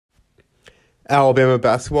Alabama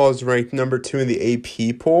basketball is ranked number 2 in the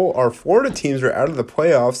AP poll. Our Florida teams are out of the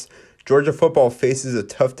playoffs. Georgia football faces a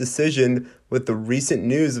tough decision with the recent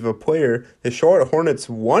news of a player. The Charlotte Hornets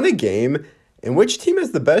won a game. And which team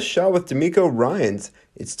has the best shot with Demeco Ryans?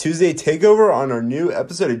 It's Tuesday Takeover on our new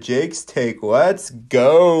episode of Jake's Take. Let's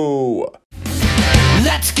go!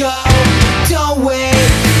 Let's go, don't wait,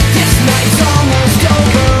 this night's almost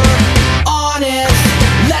over.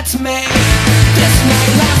 Honest, let's make this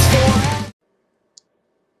night last forever.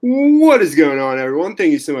 What is going on, everyone?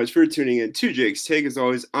 Thank you so much for tuning in to Jake's Take. As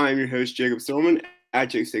always, I'm your host, Jacob Stillman, at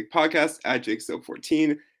Jake's Take Podcast, at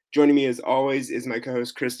JakeStill14. Joining me, as always, is my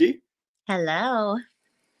co-host, Christy. Hello.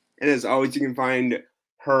 And as always, you can find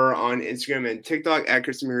her on Instagram and TikTok at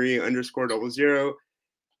ChristyMarie_00.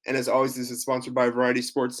 And as always, this is sponsored by Variety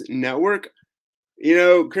Sports Network. You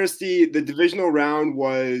know, Christy, the divisional round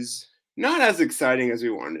was not as exciting as we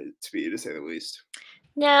wanted it to be, to say the least.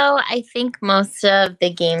 No, I think most of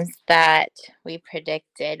the games that we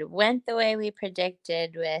predicted went the way we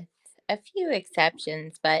predicted, with a few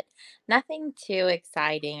exceptions, but nothing too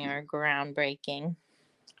exciting or groundbreaking.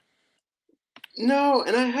 No,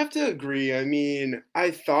 and I have to agree. I mean,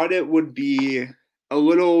 I thought it would be a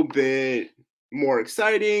little bit more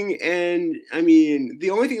exciting. And I mean, the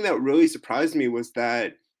only thing that really surprised me was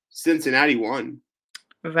that Cincinnati won.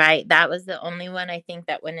 Right. That was the only one I think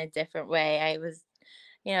that went a different way.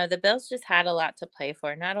 The Bills just had a lot to play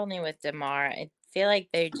for, not only with DeMar. I feel like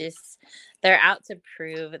they're out to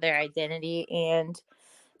prove their identity and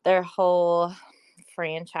their whole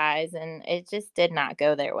franchise, and it just did not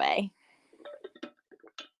go their way.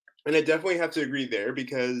 And I definitely have to agree there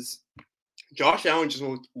because Josh Allen just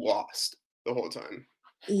looked lost the whole time.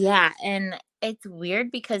 Yeah, and it's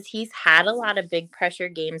weird because he's had a lot of big pressure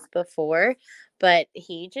games before, but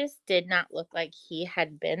he just did not look like he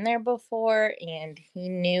had been there before, and he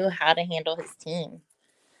knew how to handle his team.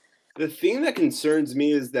 The thing that concerns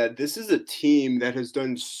me is that this is a team that has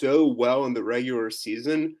done so well in the regular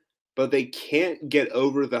season, but they can't get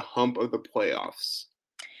over the hump of the playoffs.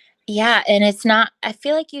 Yeah, and I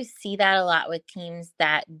feel like you see that a lot with teams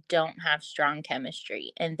that don't have strong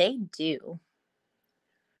chemistry, and they do.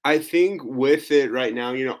 I think with it right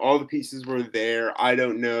now, you know, all the pieces were there. I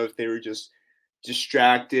don't know if they were just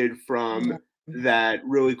distracted from that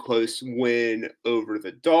really close win over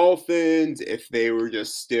the Dolphins, if they were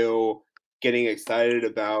just still getting excited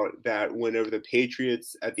about that win over the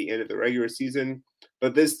Patriots at the end of the regular season.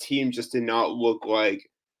 But this team just did not look like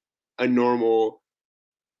a normal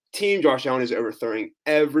team. Josh Allen is overthrowing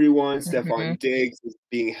everyone. Stephon Diggs is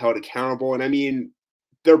being held accountable. And I mean,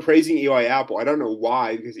 they're praising Eli Apple. I don't know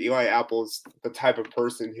why, because Eli Apple is the type of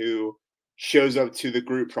person who shows up to the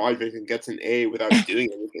group project and gets an A without doing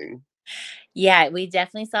anything. Yeah, we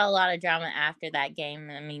definitely saw a lot of drama after that game.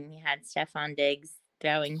 I mean, you had Stephon Diggs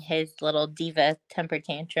throwing his little diva temper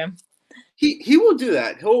tantrum. He will do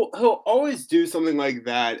that. He'll always do something like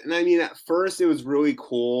that. And I mean, at first it was really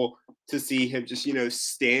cool to see him just, you know,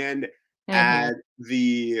 stand at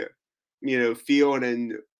the, you know, field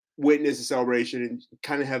and witness a celebration and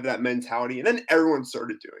kind of have that mentality. And then everyone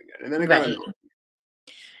started doing it. And then it got annoying.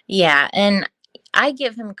 Yeah, and I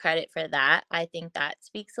give him credit for that. I think that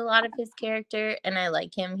speaks a lot of his character, and I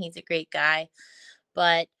like him. He's a great guy.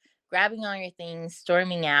 But grabbing all your things,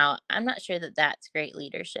 storming out, I'm not sure that that's great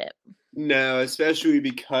leadership. No, especially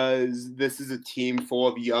because this is a team full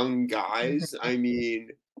of young guys. I mean,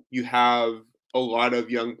 you have a lot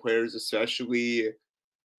of young players, especially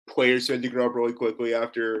players who had to grow up really quickly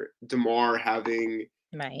after DeMar having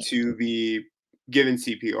to be given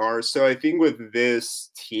CPR. So I think with this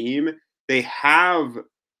team, they have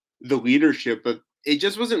the leadership, but it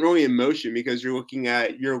just wasn't really in motion because you're looking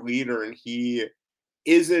at your leader and he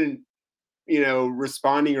isn't, you know,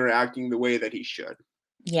 responding or acting the way that he should.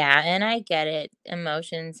 Yeah, and I get it.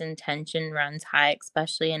 Emotions and tension runs high,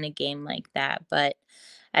 especially in a game like that. But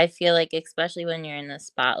I feel like, especially when you're in the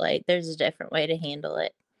spotlight, there's a different way to handle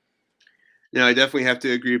it. No, I definitely have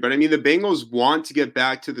to agree. But I mean, the Bengals want to get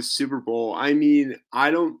back to the Super Bowl. I mean,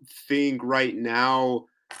 I don't think right now,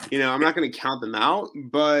 you know, I'm not going to count them out.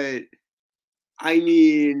 But I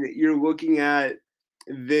mean, you're looking at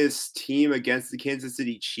this team against the Kansas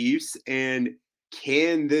City Chiefs, and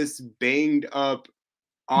can this banged up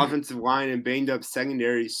offensive line and banged up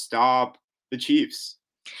secondary stop the Chiefs?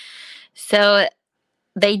 So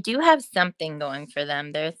they do have something going for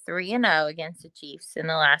them. They're 3-0 against the Chiefs in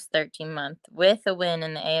the last 13 months, with a win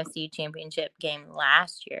in the AFC Championship game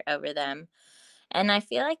last year over them. And I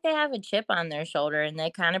feel like they have a chip on their shoulder, and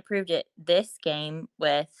they kind of proved it this game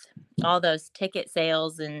with all those ticket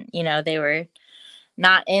sales. And, you know, they were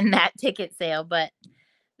not in that ticket sale, but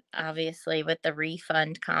obviously with the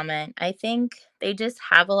refund comment. I think they just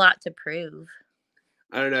have a lot to prove.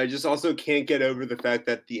 I don't know. I just also can't get over the fact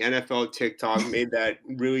that the NFL TikTok made that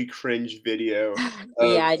really cringe video Yeah,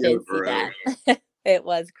 of I Joe did see Burrow. that. It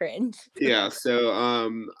was cringe. Yeah, so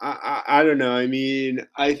I don't know. I mean,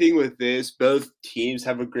 I think with this, both teams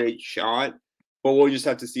have a great shot, but we'll just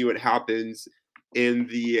have to see what happens in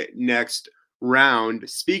the next round.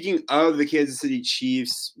 Speaking of the Kansas City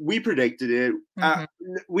Chiefs, we predicted it. Mhm.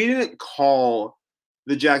 We didn't call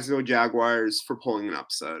the Jacksonville Jaguars for pulling an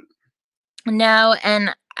upset. No,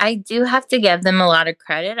 and I do have to give them a lot of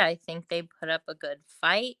credit. I think they put up a good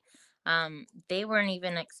fight. They weren't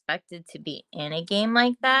even expected to be in a game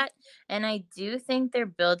like that. And I do think they're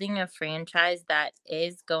building a franchise that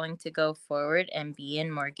is going to go forward and be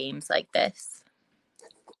in more games like this.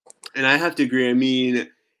 And I have to agree. I mean,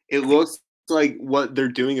 it looks like what they're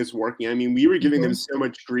doing is working. I mean, we were giving them Mhm. so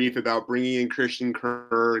much grief about bringing in Christian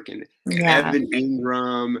Kirk and Yeah. Evan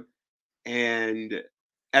Ingram and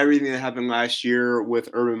everything that happened last year with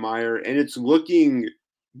Urban Meyer, and it's looking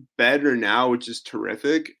better now, which is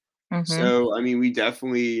terrific. Mhm. So, I mean, we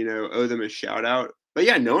definitely, owe them a shout out. But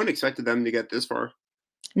yeah, no one expected them to get this far.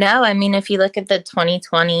 No, I mean, if you look at the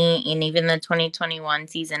 2020 and even the 2021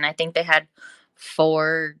 season, I think they had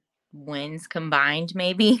 4 wins combined,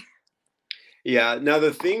 maybe. Yeah. Now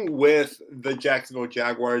the thing with the Jacksonville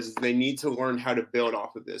Jaguars is they need to learn how to build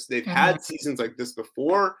off of this. They've Mhm. had seasons like this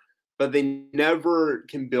before, but they never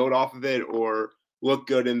can build off of it or look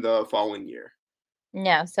good in the following year.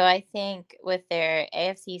 No, so I think with their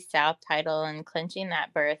AFC South title and clinching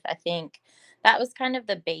that berth, I think that was kind of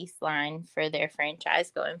the baseline for their franchise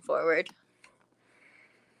going forward.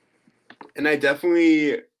 And I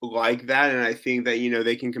definitely like that, and I think that,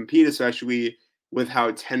 they can compete, especially with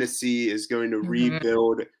how Tennessee is going to Mhm.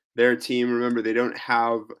 rebuild their team. Remember, they don't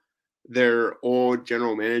have their old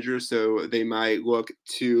general manager, so they might look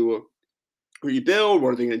to rebuild.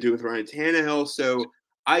 What are they gonna do with Ryan Tannehill? So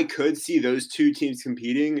I could see those 2 teams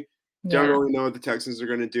competing. Don't Yeah. really know what the Texans are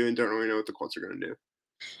gonna do and don't really know what the Colts are gonna do.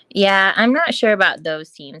 Yeah, I'm not sure about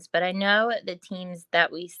those teams, but I know the teams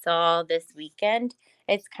that we saw this weekend,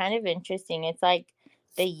 it's kind of interesting. It's like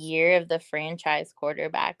the year of the franchise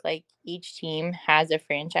quarterback. Like each team has a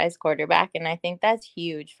franchise quarterback, and I think that's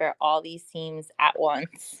huge for all these teams at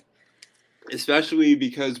once. Especially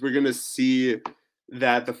because we're gonna see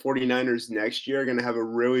that the 49ers next year are gonna have a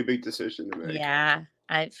really big decision to make. Yeah,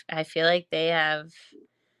 I feel like they have,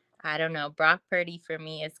 I don't know, Brock Purdy for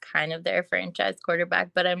me is kind of their franchise quarterback,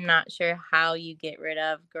 but I'm not sure how you get rid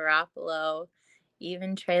of Garoppolo,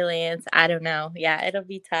 even Trey Lance. I don't know. Yeah, it'll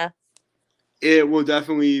be tough. It will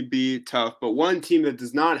definitely be tough, but one team that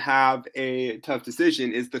does not have a tough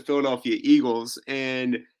decision is the Philadelphia Eagles,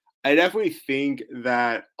 and I definitely think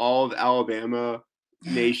that all of Alabama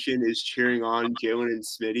nation is cheering on Jalen and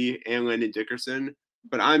Smitty and Landon Dickerson,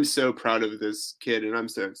 but I'm so proud of this kid, and I'm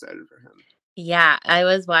so excited for him. Yeah, I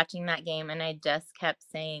was watching that game and I just kept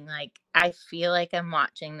saying, like, I feel like I'm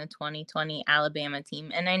watching the 2020 Alabama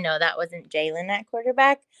team. And I know that wasn't Jalen at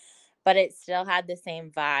quarterback, but it still had the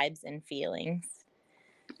same vibes and feelings.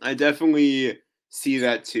 I definitely see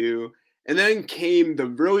that too. And then came the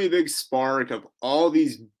really big spark of all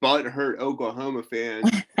these butthurt Oklahoma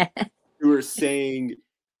fans who were saying,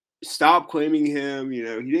 stop claiming him. He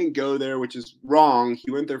didn't go there, which is wrong.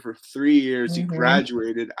 He went there for 3 years. He Mhm.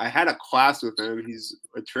 graduated. I had a class with him. He's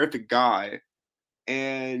a terrific guy.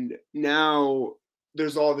 And now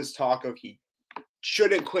there's all this talk of he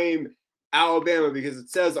shouldn't claim Alabama because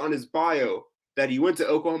it says on his bio that he went to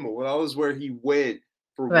Oklahoma. Well, that was where he went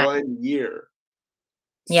for Right. 1 year.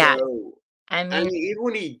 Yeah. So, I I mean, mean, even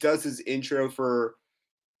when he does his intro for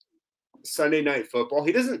Sunday Night Football,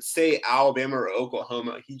 he doesn't say Alabama or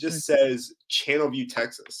Oklahoma. He just says Channelview,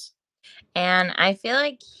 Texas. and I feel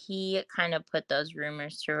like he kind of put those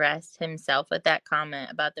rumors to rest himself with that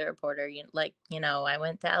comment about the reporter. Like, I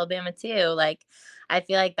went to Alabama too. Like, I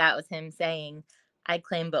feel like that was him saying, I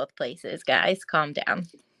claim both places, guys. Calm down.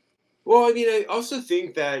 Well, I mean, I also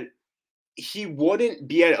think that he wouldn't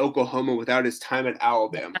be at Oklahoma without his time at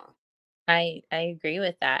Alabama. I agree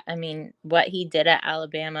with that. I mean, what he did at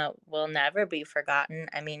Alabama will never be forgotten.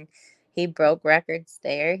 I mean, he broke records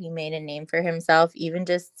there. He made a name for himself, even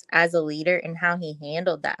just as a leader and how he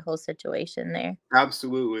handled that whole situation there.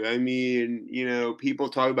 Absolutely. I mean, people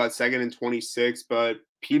talk about second and 26, but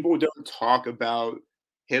people don't talk about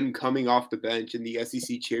him coming off the bench in the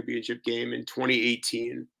SEC championship game in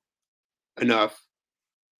 2018 enough.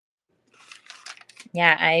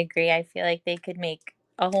 Yeah, I agree. I feel like they could make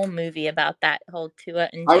a whole movie about that whole Tua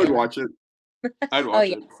and I would Jalen. watch it. I'd Oh watch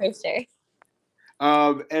yeah, it. for sure.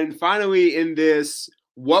 And finally, in this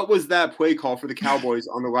What was that play call for the Cowboys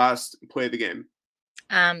on the last play of the game?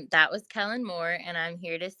 That was Kellen Moore, and I'm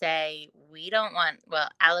here to say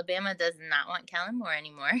Alabama does not want Kellen Moore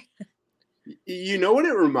anymore. You know what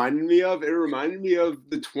it reminded me of? It reminded me of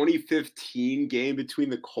the 2015 game between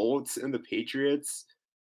the Colts and the Patriots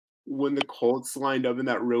when the Colts lined up in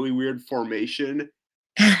that really weird formation.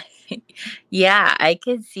 Yeah, I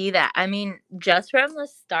could see that. I mean, just from the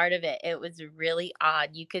start of it, it was really odd.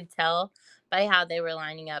 You could tell by how they were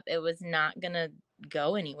lining up, it was not going to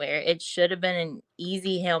go anywhere. It should have been an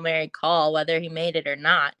easy Hail Mary call, whether he made it or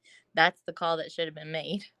not. That's the call that should have been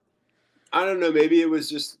made. I don't know, maybe it was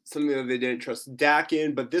just something that they didn't trust Dak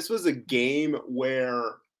in, but this was a game where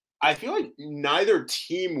I feel like neither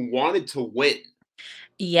team wanted to win.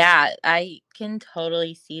 Yeah, I can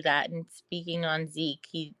totally see that. And speaking on Zeke,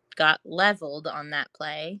 he got leveled on that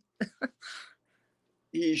play.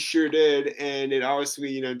 He sure did, and it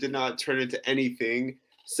obviously, did not turn into anything.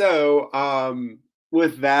 So,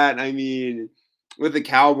 with that, I mean, with the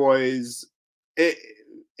Cowboys,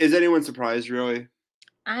 is anyone surprised, really?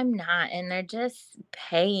 I'm not, and they're just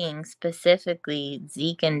paying specifically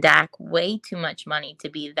Zeke and Dak way too much money to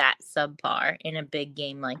be that subpar in a big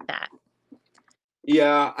game like that.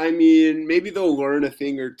 Yeah, I mean, maybe they'll learn a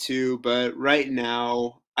thing or two, but right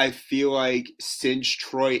now, I feel like since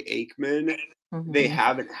Troy Aikman, they Mhm.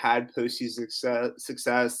 haven't had postseason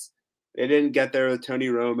success. They didn't get there with Tony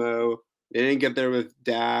Romo. They didn't get there with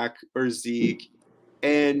Dak or Zeke.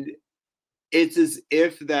 And it's as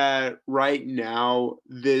if that right now,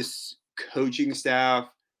 this coaching staff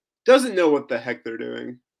doesn't know what the heck they're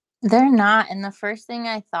doing. They're not, and the first thing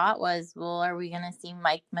I thought was, well, are we gonna see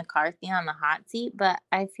Mike McCarthy on the hot seat? But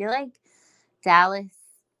I feel like Dallas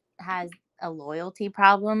has a loyalty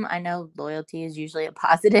problem. I know loyalty is usually a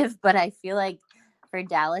positive, but I feel like for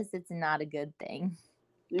Dallas, it's not a good thing.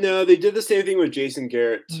 No, they did the same thing with Jason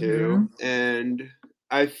Garrett too, Mhm. and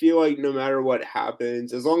I feel like no matter what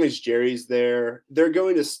happens, as long as Jerry's there, they're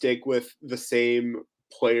going to stick with the same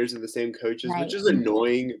players and the same coaches, which Right. is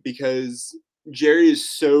annoying because Jerry is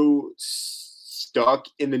so stuck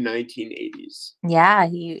in the 1980s. Yeah,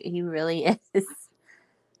 he really is.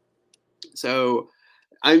 So,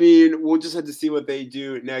 I mean, we'll just have to see what they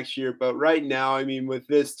do next year. But right now, I mean, with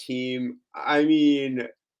this team, I mean,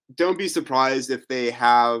 don't be surprised if they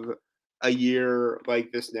have a year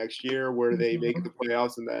like this next year where they make the Mhm.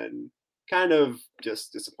 playoffs and then kind of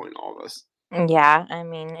just disappoint all of us. Yeah, I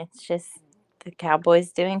mean, it's just the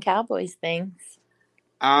Cowboys doing Cowboys things.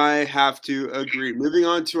 I have to agree. Moving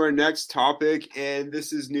on to our next topic, and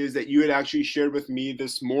this is news that you had actually shared with me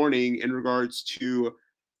this morning in regards to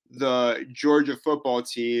the Georgia football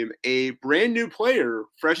team. A brand new player,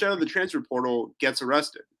 fresh out of the transfer portal, gets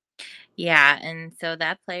arrested. Yeah, and so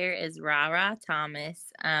that player is Ra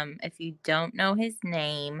Thomas. If you don't know his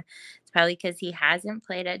name, it's probably because he hasn't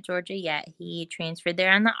played at Georgia yet. He transferred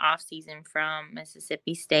there in the offseason from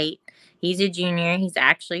Mississippi State. He's a junior. He's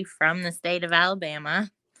actually from the state of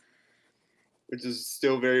Alabama. Which is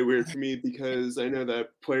still very weird for me because I know that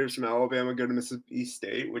players from Alabama go to Mississippi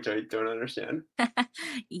State, which I don't understand.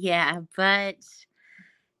 Yeah, but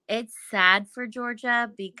it's sad for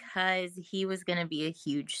Georgia because he was going to be a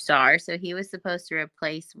huge star. So he was supposed to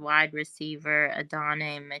replace wide receiver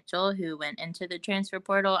Adonai Mitchell, who went into the transfer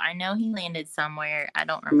portal. I know he landed somewhere. I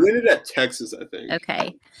don't He remember. landed at Texas, I think.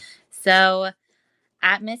 Okay. So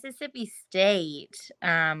at Mississippi State,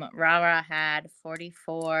 Rara had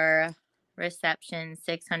 44 receptions,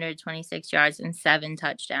 626 yards, and 7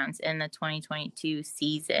 touchdowns in the 2022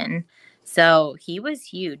 season. So he was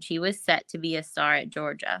huge. He was set to be a star at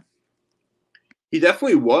Georgia. He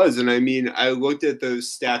definitely was. And I mean, I looked at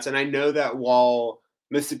those stats, and I know that while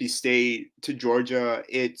Mississippi State to Georgia,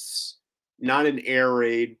 it's not an air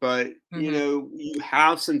raid, but Hmm. you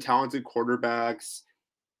have some talented quarterbacks.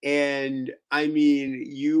 And I mean,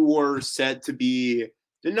 you were set to be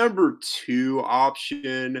the number two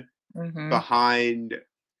option Hmm. behind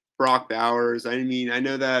Brock Bowers. I mean, I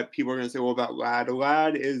know that people are going to say, well, about Lad.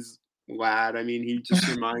 Lad is Lad. I mean, he just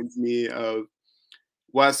reminds me of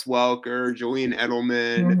Wes Welker, Julian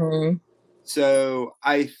Edelman. Hmm. So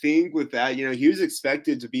I think with that, he was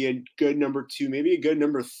expected to be a good number two, maybe a good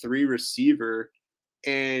number three receiver.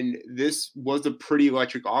 And this was a pretty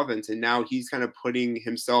electric offense. And now he's kind of putting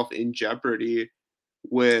himself in jeopardy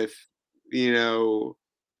with, you know,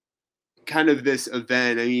 kind of this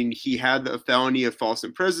event. I mean, he had a felony of false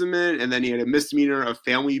imprisonment, and then he had a misdemeanor of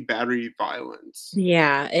family battery violence.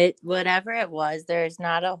 Yeah, whatever it was, there's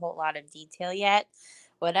not a whole lot of detail yet.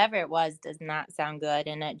 Whatever it was does not sound good.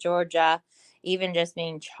 And at Georgia, even just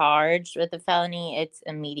being charged with a felony, it's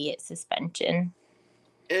immediate suspension.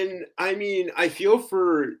 And I mean, I feel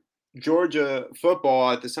for Georgia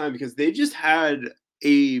football at this time because they just had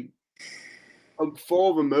a,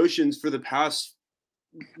 full of emotions for the past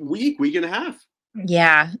week and a half.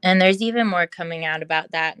 Yeah, and there's even more coming out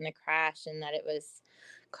about that in the crash and that it was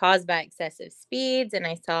caused by excessive speeds. And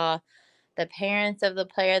I saw the parents of the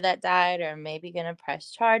player that died are maybe going to press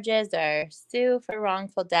charges or sue for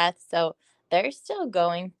wrongful death. So they're still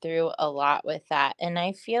going through a lot with that. And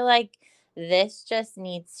I feel like this just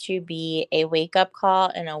needs to be a wake up call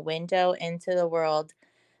and a window into the world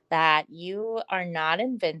that you are not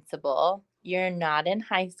invincible. You're not in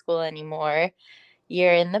high school anymore.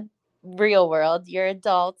 You're in the real world. You're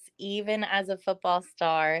adults. Even as a football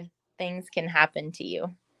star, things can happen to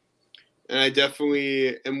you. And I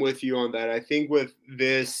definitely am with you on that. I think with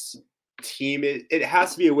this team, it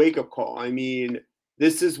has to be a wake up call. I mean,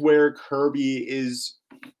 this is where Kirby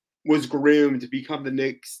was groomed to become the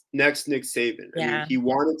next Nick Saban. I mean, Yeah. he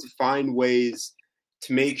wanted to find ways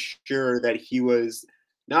to make sure that he was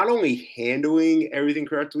not only handling everything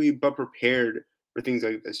correctly, but prepared for things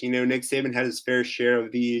like this. You know, Nick Saban had his fair share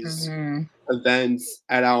of these Mhm. events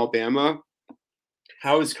at Alabama.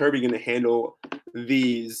 How is Kirby going to handle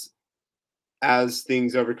these as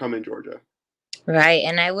things overcome in Georgia? Right.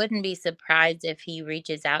 And I wouldn't be surprised if he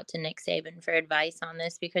reaches out to Nick Saban for advice on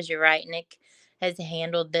this because you're right. Nick has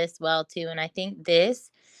handled this well too. And I think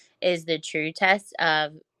this is the true test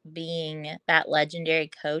of being that legendary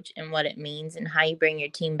coach and what it means and how you bring your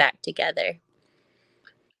team back together.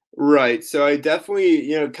 Right. So I definitely,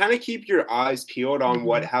 kind of keep your eyes peeled on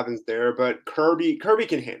what Mhm. happens there. But Kirby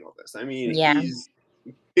can handle this. I mean, Yeah. he's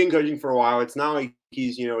been coaching for a while. It's not like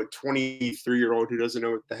he's, a 23-year-old who doesn't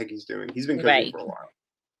know what the heck he's doing. He's been coaching Right. for a while.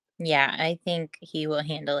 Yeah. I think he will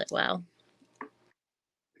handle it well.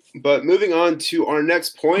 But moving on to our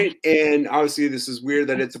next point, and obviously this is weird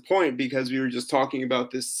that it's a point because we were just talking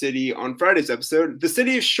about this city on Friday's episode, the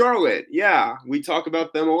city of Charlotte. Yeah, we talk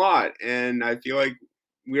about them a lot, and I feel like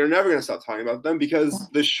we are never going to stop talking about them because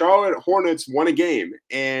the Charlotte Hornets won a game.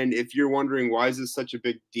 And if you're wondering why is this such a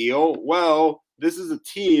big deal, well, this is a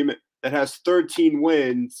team that has 13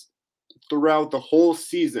 wins throughout the whole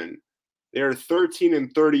season. They are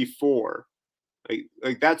 13-34.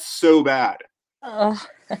 Like that's so bad. Oh,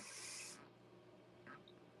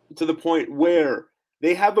 To the point where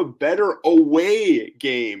they have a better away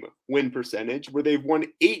game win percentage, where they've won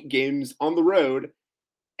 8 games on the road,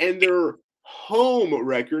 and their home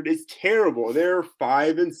record is terrible. They're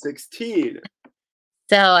 5-16.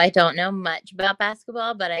 so I don't know much about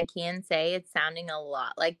basketball, but I can say it's sounding a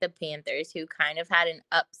lot like the Panthers, who kind of had an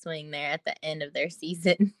upswing there at the end of their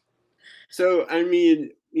season. So I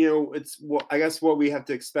mean, it's what I guess what we have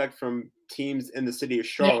to expect from teams in the city of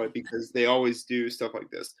Yeah. Charlotte because they always do stuff like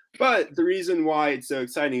this. But the reason why it's so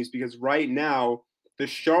exciting is because right now the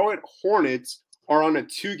Charlotte Hornets are on a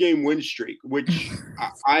 2-game win streak, which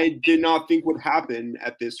I did not think would happen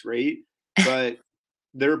at this rate. But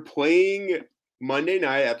they're playing Monday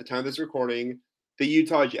night at the time of this recording, the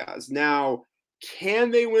Utah Jazz. Now, can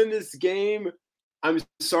they win this game? I'm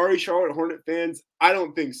sorry, Charlotte Hornet fans. I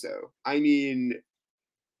don't think so. I mean,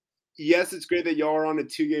 yes, it's great that y'all are on a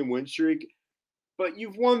 2-game win streak, but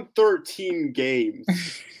you've won 13 games.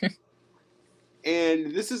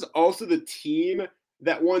 And this is also the team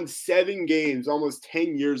that won 7 games almost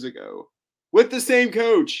 10 years ago with the same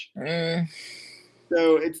coach. Mm,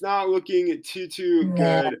 So it's not looking too no.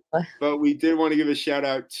 good. But we did want to give a shout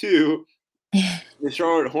out to the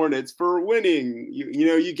Charlotte Hornets for winning.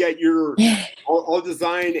 You get your. I'll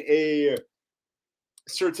design a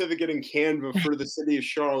certificate in Canva for the city of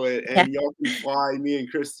Charlotte, Yeah. and y'all can fly me and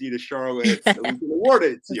Christy to Charlotte so we can award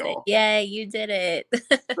it to y'all. Yeah, you did it.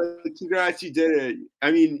 But congrats, you did it.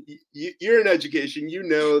 I mean, you're in education. You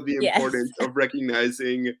know the Yes. importance of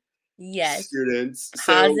recognizing Yes. students.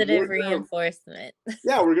 Positive reinforcement.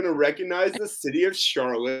 Yeah, we're gonna recognize the city of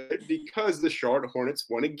Charlotte because the Charlotte Hornets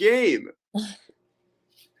won a game.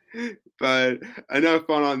 But enough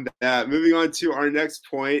fun on that. Moving on to our next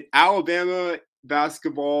point, Alabama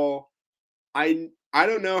basketball. I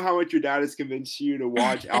don't know how much your dad has convinced you to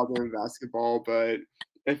watch Alabama basketball, but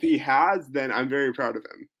if he has, then I'm very proud of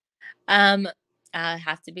him. I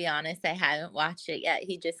have to be honest, I haven't watched it yet.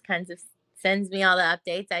 He just kind of sends me all the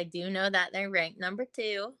updates. I do know that they're ranked number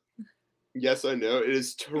 2. Yes, I know. It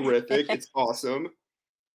is terrific. It's awesome.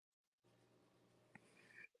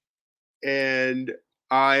 And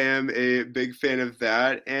I am a big fan of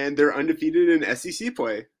that. And they're undefeated in SEC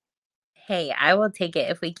play. Hey, I will take it.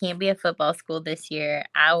 If we can't be a football school this year,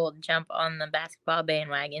 I will jump on the basketball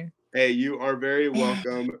bandwagon. Hey, you are very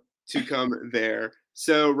welcome to come there.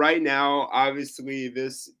 So right now, obviously,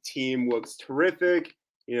 this team looks terrific.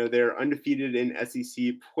 They're undefeated in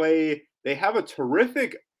SEC play. They have a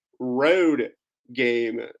terrific road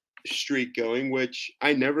game streak going, which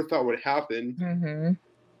I never thought would happen. Mm-hmm.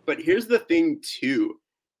 But here's the thing, too.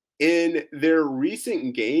 In their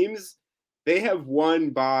recent games, they have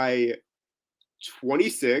won by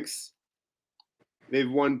 26.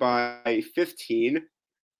 They've won by 15,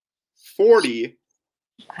 40,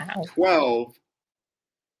 Wow. 12,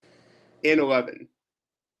 and 11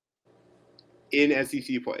 in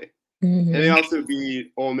SEC play. Mm-hmm. And they also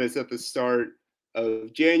beat Ole Miss at the start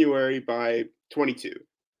of January by 22.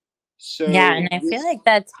 So yeah, and I feel like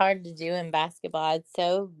that's hard to do in basketball. It's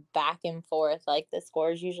so back and forth. Like the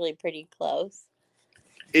score is usually pretty close.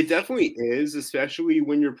 It definitely is, especially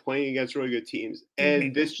when you're playing against really good teams.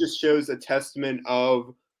 And this just shows a testament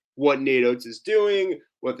of what Nate Oates is doing,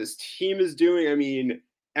 what this team is doing. I mean,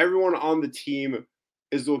 everyone on the team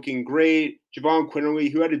is looking great. Javon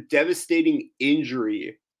Quinterly, who had a devastating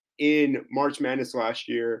injury in March Madness last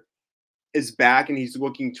year, is back and he's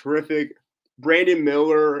looking terrific. Brandon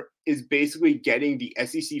Miller is basically getting the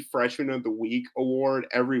SEC Freshman of the Week award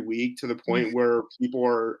every week, to the point where people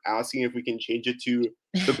are asking if we can change it to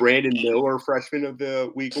the Brandon Miller Freshman of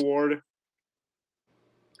the Week award.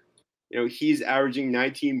 He's averaging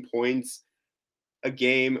 19 points a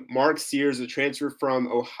game. Mark Sears, a transfer from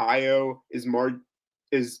Ohio,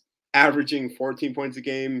 is averaging 14 points a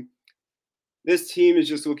game. This team is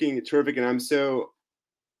just looking terrific, and I'm so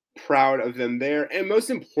proud of them there. And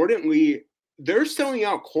most importantly, they're selling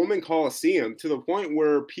out Coleman Coliseum to the point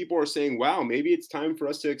where people are saying, wow, maybe it's time for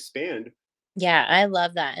us to expand. Yeah, I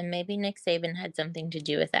love that. And maybe Nick Saban had something to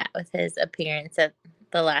do with that, with his appearance at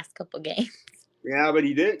the last couple games. Yeah, but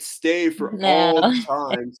he didn't stay for No. all the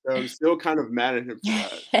time, so I'm still kind of mad at him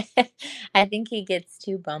for that. I think he gets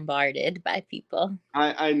too bombarded by people.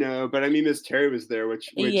 I know, but I mean, Miss Terry was there,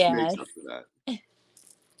 which Yes. makes up for that.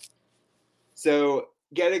 So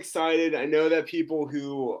get excited. I know that people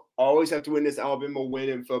who always have to witness Alabama win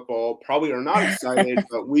in football probably are not excited,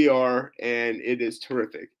 but we are, and it is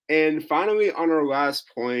terrific. And finally, on our last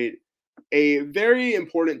point, a very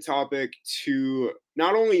important topic to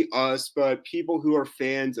not only us, but people who are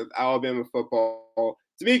fans of Alabama football,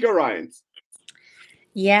 Demeco Ryans.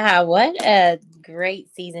 Yeah, what a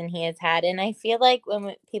great season he has had. And I feel like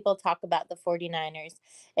when people talk about the 49ers,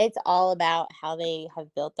 it's all about how they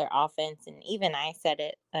have built their offense. And even I said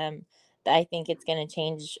it, that I think it's going to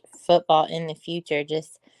change football in the future,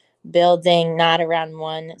 just building not around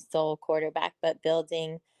one sole quarterback, but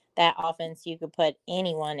building that offense you could put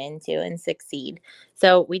anyone into and succeed.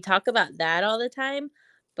 So we talk about that all the time,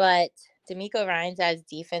 but Demeco Ryans as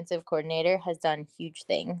defensive coordinator has done huge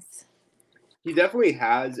things. He definitely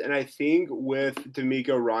has, and I think with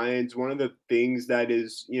Demeco Ryans, one of the things that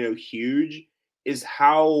is, huge is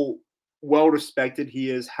how well respected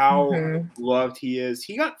he is, how loved he is.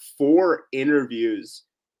 He got 4 interviews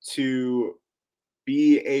to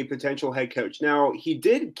be a potential head coach. Now, he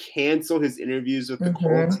did cancel his interviews with the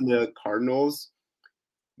Colts and the Cardinals,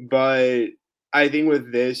 but I think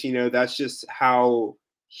with this, that's just how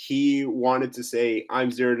he wanted to say, I'm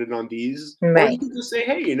zeroed in on these. Right. Or he could just say,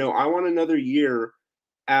 hey, I want another year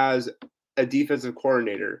as a defensive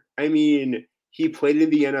coordinator. I mean, he played in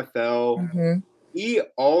the NFL. He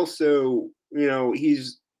also,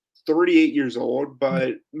 he's 38 years old,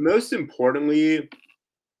 but most importantly,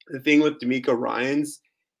 the thing with Demeco Ryans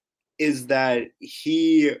is that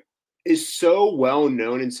he is so well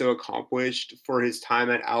known and so accomplished for his time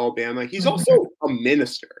at Alabama. He's also a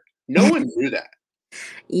minister. No one knew that.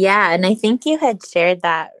 Yeah, and I think you had shared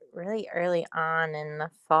that really early on in the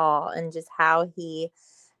fall, and just how he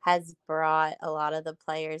has brought a lot of the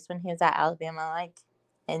players when he was at Alabama, like,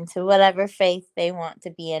 into whatever faith they want to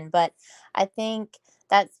be in. But I think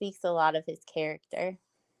that speaks a lot of his character.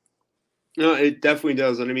 No, it definitely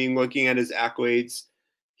does. And I mean, looking at his accolades,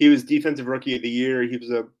 he was Defensive Rookie of the Year. He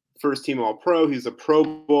was a first-team All-Pro. He was a Pro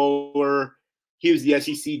Bowler. He was the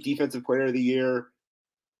SEC Defensive Player of the Year.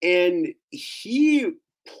 And he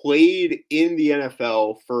played in the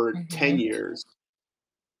NFL for 10 years.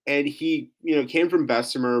 And he, came from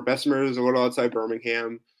Bessemer. Bessemer is a little outside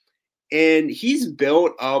Birmingham. And he's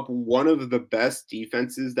built up one of the best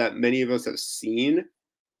defenses that many of us have seen.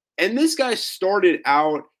 And this guy started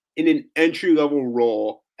out in an entry-level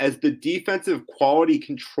role as the defensive quality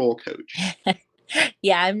control coach.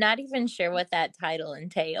 Yeah, I'm not even sure what that title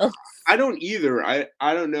entails. I don't either. I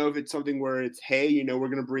don't know if it's something where it's, hey, we're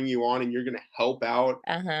going to bring you on and you're going to help out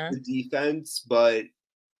the defense, but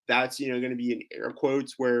that's, going to be in air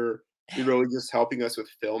quotes where you're really just helping us with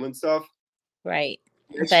film and stuff. Right.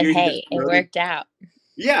 But hey, it worked out.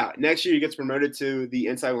 Yeah, next year he gets promoted to the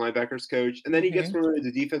inside linebackers coach, and then he gets promoted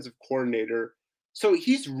to defensive coordinator. So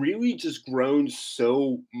he's really just grown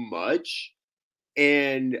so much.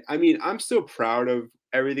 And I mean, I'm so proud of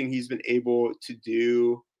everything he's been able to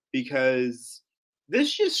do because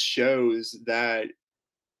this just shows that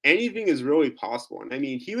anything is really possible. And I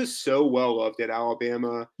mean, he was so well loved at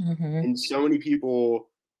Alabama, Mm-hmm. and so many people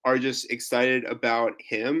are just excited about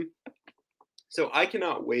him. So I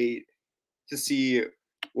cannot wait to see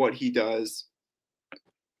what he does.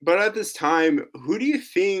 But at this time, who do you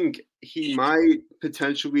think he might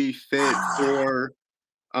potentially fit for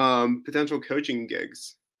potential coaching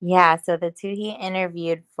gigs? Yeah, so the two he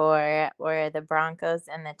interviewed for were the Broncos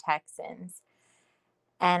and the Texans.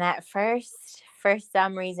 And at first, for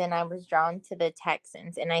some reason, I was drawn to the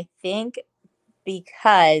Texans. And I think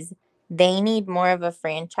because they need more of a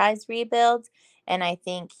franchise rebuild. And I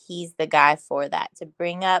think he's the guy for that, to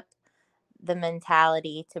bring up the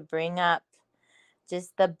mentality, to bring up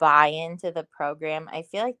just the buy-in to the program. I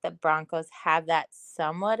feel like the Broncos have that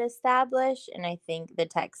somewhat established, and I think the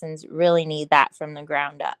Texans really need that from the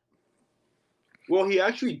ground up. Well, he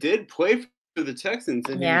actually did play for the Texans,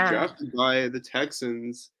 and he was Yeah. drafted by the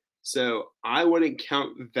Texans. So I wouldn't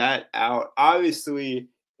count that out. Obviously,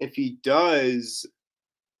 if he does,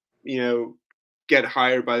 get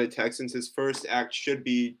hired by the Texans, his first act should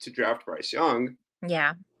be to draft Bryce Young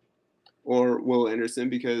Yeah. or Will Anderson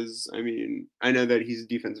because, I mean, I know that he's a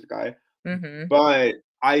defensive guy. Mhm. But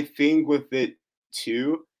I think with it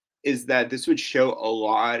too is that this would show a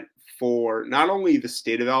lot for not only the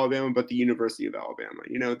state of Alabama, but the University of Alabama.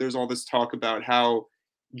 There's all this talk about how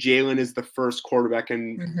Jalen is the first quarterback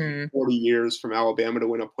in Mhm. 40 years from Alabama to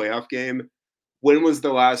win a playoff game. When was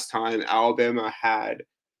the last time Alabama had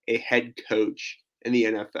a head coach in the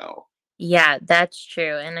NFL? Yeah, that's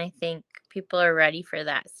true, and I think people are ready for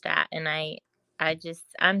that stat, and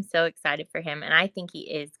I'm so excited for him, and I think he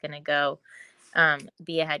is gonna go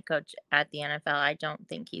be a head coach at the NFL. I don't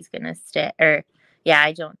think he's gonna stay, or yeah,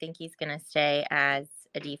 I don't think he's gonna stay as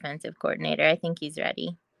a defensive coordinator. I think he's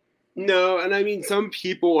ready. No, and I mean, some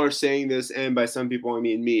people are saying this, and by some people, I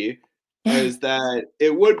mean me, is that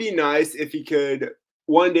it would be nice if he could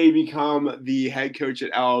one day become the head coach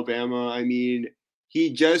at Alabama. I mean,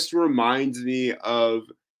 he just reminds me of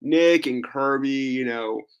Nick and Kirby,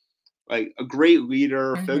 like a great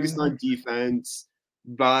leader, focused Mhm. on defense.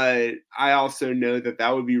 But I also know that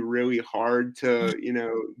that would be really hard to,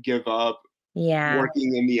 give up Yeah,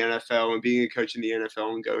 working in the NFL and being a coach in the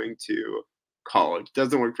NFL and going to college.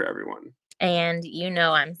 Doesn't work for everyone. and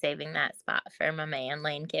I'm saving that spot for my man,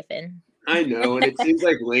 Lane Kiffin. I know, and it seems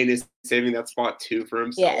like Lane is saving that spot too for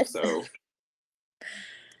himself. Yes. So,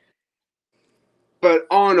 but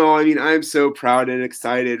all in all, I mean, I'm so proud and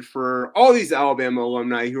excited for all these Alabama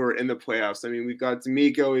alumni who are in the playoffs. I mean, we've got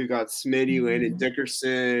Demeco, we've got Smitty, Landon Mhm.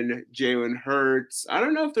 Dickerson, Jalen Hurts. I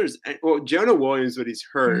don't know if there's Jonah Williams, but he's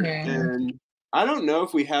hurt, Mhm. and I don't know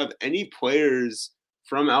if we have any players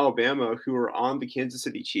from Alabama who are on the Kansas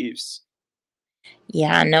City Chiefs.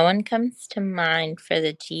 Yeah, no one comes to mind for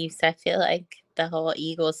the Chiefs. I feel like the whole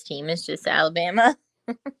Eagles team is just Alabama.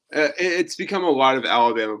 It's become a lot of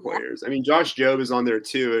Alabama Yeah. players. I mean, Josh Jobe is on there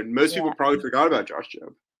too, and most people Yeah, probably forgot about Josh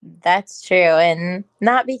Jobe. that's true. And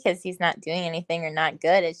not because he's not doing anything or not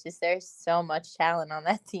good. It's just there's so much talent on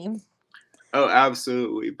that team. Oh,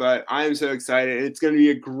 absolutely. But I am so excited. It's going to be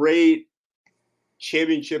a great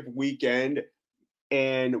championship weekend,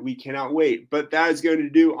 and we cannot wait. But that is going to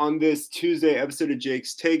do on this Tuesday episode of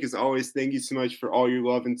Jake's Take. As always, thank you so much for all your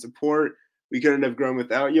love and support. We couldn't have grown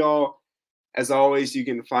without y'all. As always, you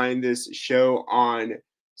can find this show on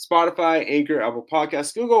Spotify, Anchor, Apple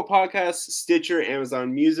Podcasts, Google Podcasts, Stitcher,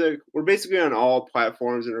 Amazon Music. We're basically on all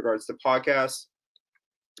platforms in regards to podcasts.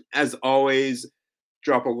 As always,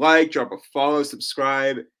 drop a like, drop a follow,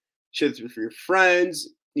 subscribe, share this with your friends.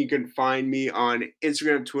 You can find me on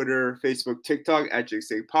Instagram, Twitter, Facebook, TikTok at Jake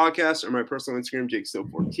Steak Podcast, or my personal Instagram,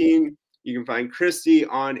 JakeSteak14. You can find Christy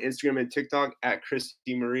on Instagram and TikTok at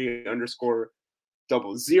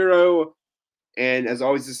ChristyMarie_00. And as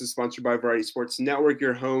always, this is sponsored by Variety Sports Network,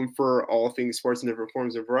 your home for all things sports and different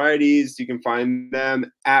forms of varieties. You can find them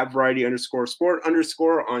at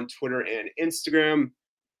variety_sport_ on Twitter and Instagram.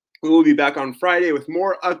 We will be back on Friday with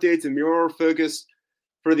more updates and more focus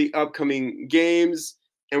for the upcoming games.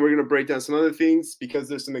 And we're going to break down some other things because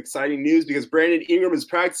there's some exciting news because Brandon Ingram is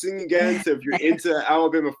practicing again. So if you're into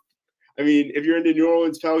if you're into New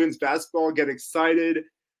Orleans Pelicans basketball, get excited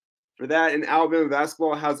for that. And Alabama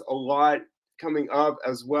basketball has a lot coming up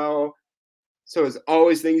as well. So as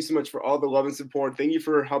always, thank you so much for all the love and support. Thank you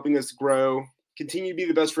for helping us grow. Continue to be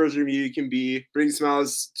the best version of you can be. Bring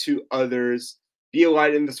smiles to others. be a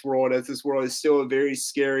light in this world, as this world is still a very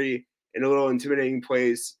scary and a little intimidating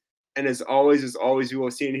place. And as always, we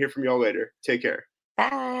will see and hear from y'all later. Take care.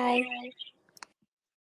 Bye.